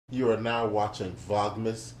You are now watching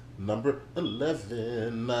Vlogmas number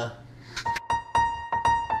 11. They're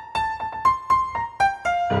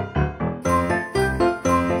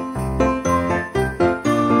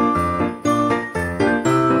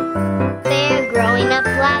growing up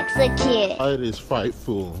Blackxican. It is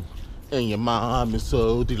frightful, and your mom is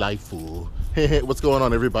so delightful. Hey, what's going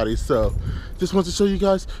on, everybody? So, just want to show you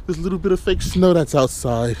guys this little bit of fake snow that's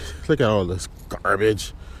outside. Look at all this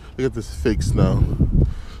garbage. Look at this fake snow.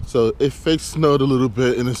 So it fake snowed a little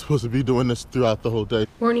bit, and it's supposed to be doing this throughout the whole day.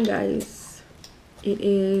 Morning, guys. It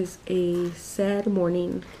is a sad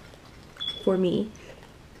morning for me.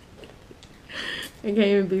 I can't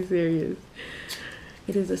even be serious.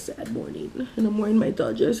 It is a sad morning, and I'm wearing my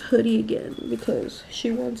Dodgers hoodie again because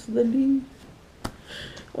she wants the knee.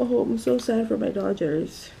 Oh, I'm so sad for my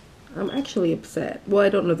Dodgers. I'm actually upset. Well, I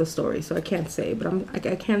don't know the story, so I can't say, but I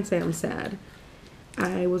can say I'm sad.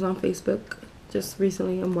 I was on Facebook just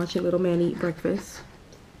recently. I'm watching little man eat breakfast.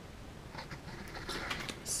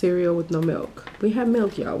 Cereal with no milk. We have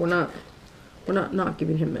milk, y'all. We're not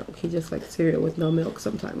giving him milk. He just likes cereal with no milk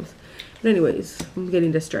sometimes. But anyways, I'm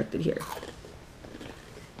getting distracted here.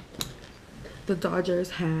 The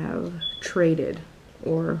Dodgers have traded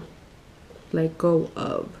or let go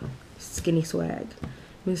of Skinny Swag,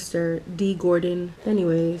 Mr. D. Gordon.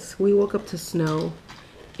 Anyways, we woke up to snow,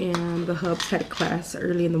 and the Hubs had a class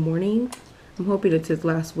early in the morning. I'm hoping it's his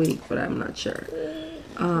last week, but I'm not sure.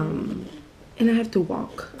 And I have to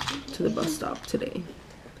walk to the bus stop today,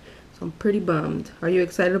 so I'm pretty bummed. Are you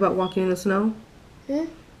excited about walking in the snow?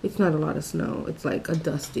 It's not a lot of snow. It's like a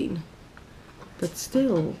dusting, but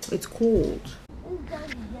still, it's cold.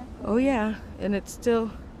 Oh yeah, and it's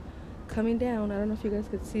still coming down. I don't know if you guys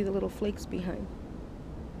could see the little flakes behind.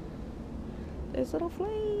 There's little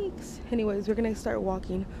flakes. Anyways, we're gonna start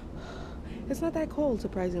walking. It's not that cold,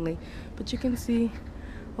 surprisingly, but you can see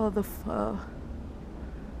all the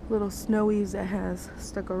little snowies that has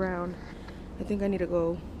stuck around. I think I need to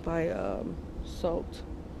go buy salt,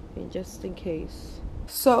 just in case.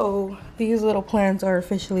 So these little plants are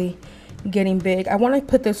officially getting big. I want to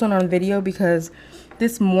put this one on video because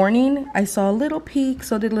this morning I saw a little peak,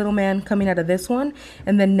 so did little man, coming out of this one,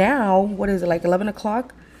 and then now, what is it, like 11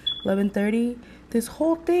 o'clock, 11:30, this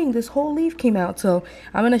whole leaf came out. So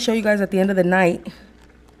I'm gonna show you guys at the end of the night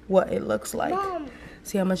what it looks like. Mom.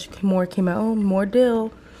 See how much more came out. Oh, more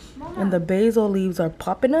dill. Mom. And the basil leaves are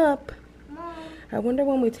popping up. Mom. I wonder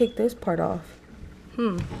when we take this part off.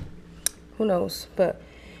 Who knows? But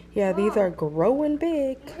yeah, Mom, these are growing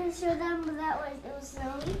big. You can show them that it was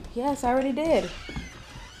snowing? Yes, I already did.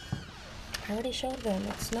 I already showed them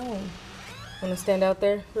it's snowing. Wanna stand out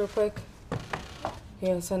there real quick?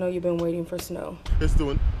 Yes, I know you've been waiting for snow. It's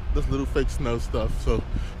doing this little fake snow stuff. So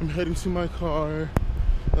I'm heading to my car.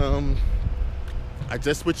 I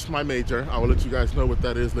just switched my major. I will let you guys know what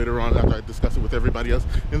that is later on after I discuss it with everybody else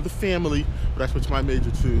in the family. But I switched my major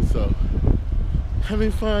too, so having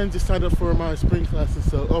fun. Just signed up for my spring classes.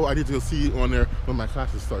 So, oh, I need to go see on there when my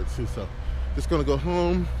classes start too. So just gonna go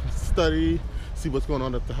home, study, see what's going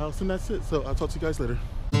on at the house, and that's it. So I'll talk to you guys later.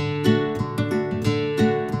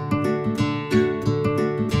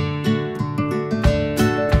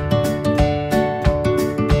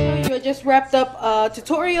 Just wrapped up a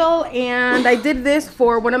tutorial, and I did this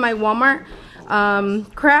for one of my Walmart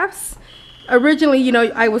crafts. Originally, you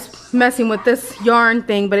know, I was messing with this yarn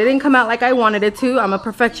thing, but it didn't come out like I wanted it to. I'm a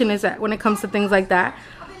perfectionist when it comes to things like that.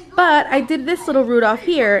 But I did this little Rudolph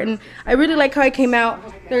here, and I really like how it came out.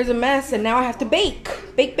 There's a mess, and now I have to bake.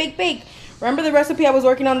 Bake. Remember the recipe I was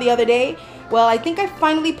working on the other day? Well, I think I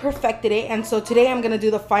finally perfected it, and so today I'm gonna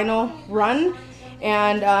do the final run.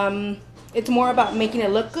 And it's more about making it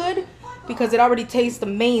look good because it already tastes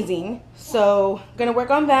amazing. So I'm gonna work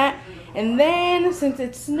on that. And then since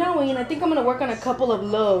it's snowing, I think I'm gonna work on a couple of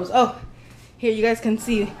loaves. Oh, here you guys can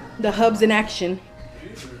see the Hubs in action.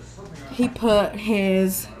 He put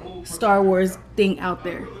his Star Wars thing out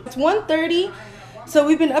there. It's 1:30, so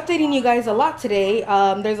we've been updating you guys a lot today.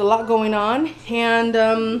 There's a lot going on, and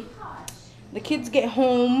the kids get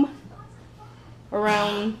home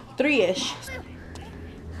around 3-ish.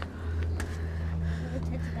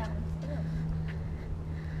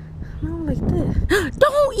 No, like this.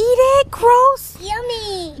 Don't eat it! Gross!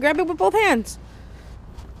 Yummy! Grab it with both hands.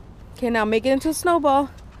 Okay, now make it into a snowball.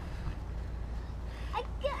 I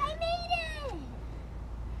made it!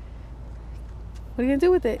 What are you gonna do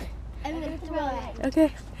with it? I'm gonna throw it.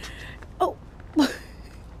 Okay. Oh!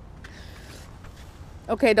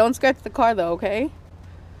 Okay, don't scratch the car though, okay?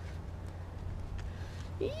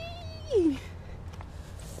 Eee.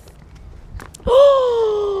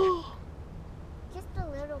 Oh! Just a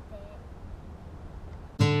little bit.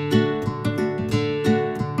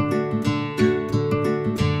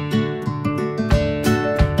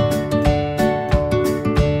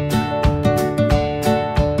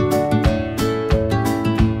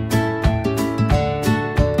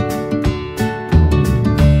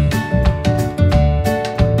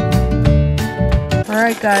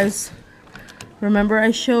 Alright guys, remember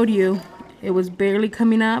I showed you it was barely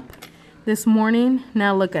coming up this morning.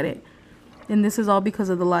 Now look at it. And this is all because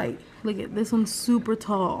of the light. Look at this one's super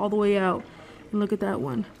tall all the way out. And look at that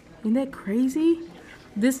one. Isn't that crazy?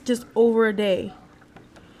 This just over a day.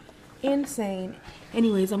 Insane.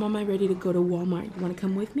 Anyways, I'm on my ready to go to Walmart. You want to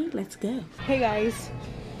come with me? Let's go. Hey guys,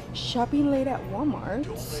 shopping late at Walmart.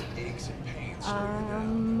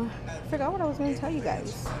 I forgot what I was going to tell you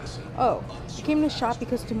guys. Oh, I came to shop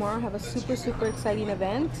because tomorrow I have a super exciting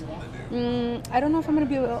event. I don't know if I'm going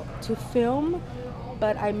to be able to film,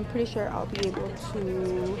 but I'm pretty sure I'll be able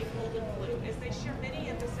to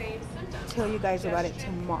tell you guys about it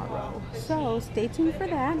tomorrow. So stay tuned for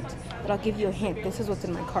that, but I'll give you a hint. This is what's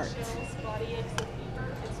in my cart.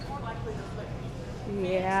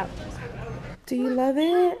 Yeah. Do you love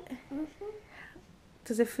it?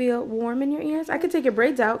 Does it feel warm in your ears? I could take your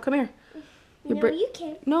braids out. Come here. No, you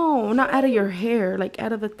can't. No, not out of your hair, like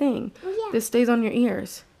out of the thing. Oh, yeah. This stays on your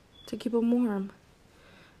ears to keep them warm.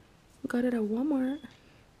 Got it at Walmart.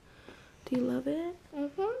 Do you love it?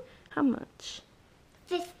 How much?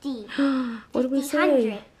 50. What did we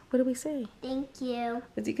say? What did we say? Thank you.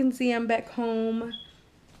 As you can see, I'm back home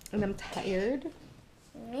and I'm tired.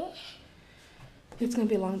 It's gonna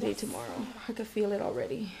be a long day tomorrow. I can feel it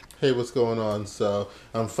already. Hey, what's going on? So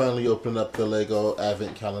I'm finally opening up the Lego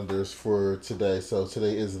advent calendars for today. So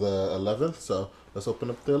today is the 11th. So let's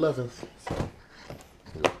open up the 11th. So,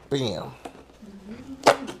 bam.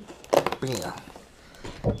 Bam.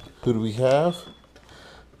 Who do we have?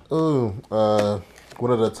 Oh,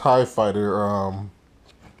 one of the TIE Fighter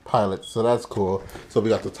pilots. So that's cool. So we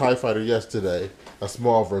got the TIE Fighter yesterday, a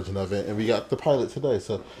small version of it, and we got the pilot today.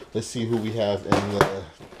 So let's see who we have in the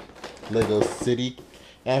Lego City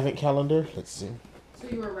advent calendar. Let's see. So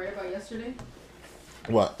you were right about yesterday?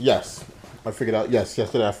 What? Yes. I figured out. Yes,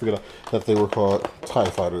 yesterday I figured out that they were called TIE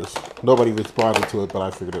Fighters. Nobody responded to it, but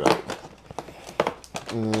I figured it out.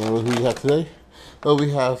 Who do we have today? Oh,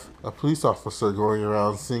 we have a police officer going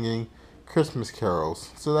around singing Christmas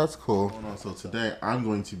carols. So that's cool. So today I'm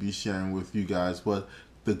going to be sharing with you guys what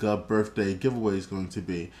the Gov birthday giveaway is going to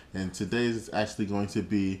be. And today is actually going to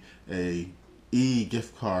be a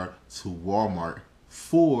gift card to Walmart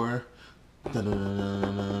for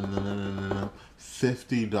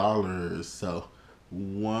 $50. So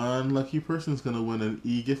one lucky person is going to win an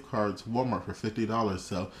gift card to Walmart for $50.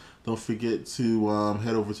 So don't forget to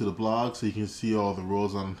head over to the blog so you can see all the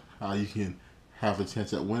rules on how you can have a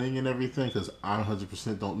chance at winning and everything, because I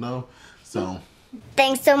 100% don't know. So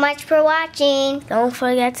Thanks so much for watching. Don't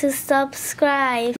forget to subscribe.